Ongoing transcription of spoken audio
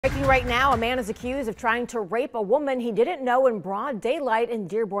Breaking right now, a man is accused of trying to rape a woman he didn't know in broad daylight in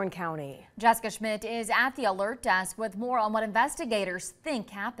Dearborn County. Jessica Schmidt is at the alert desk with more on what investigators think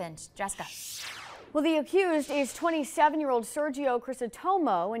happened. Jessica. Well, the accused is 27-year-old Sergio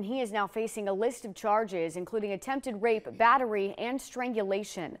Crisostomo, and he is now facing a list of charges, including attempted rape, battery, and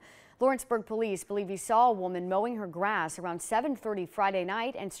strangulation. Lawrenceburg police believe he saw a woman mowing her grass around 7:30 Friday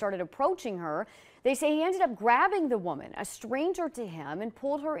night and started approaching her. They say he ended up grabbing the woman, a stranger to him, and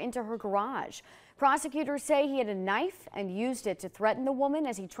pulled her into her garage. Prosecutors say he had a knife and used it to threaten the woman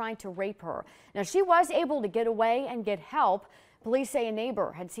as he tried to rape her. Now, she was able to get away and get help. Police say a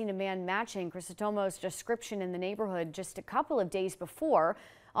neighbor had seen a man matching Crisostomo's description in the neighborhood just a couple of days before.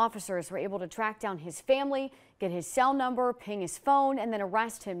 Officers were able to track down his family, get his cell number, ping his phone, and then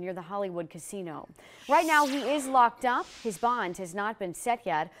arrest him near the Hollywood casino. Right now, he is locked up. His bond has not been set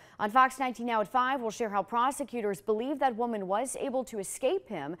yet. On Fox 19 Now at 5, we'll share how prosecutors believe that woman was able to escape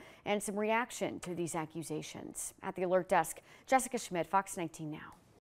him and some reaction to these accusations. At the alert desk, Jessica Schmidt, Fox 19 Now.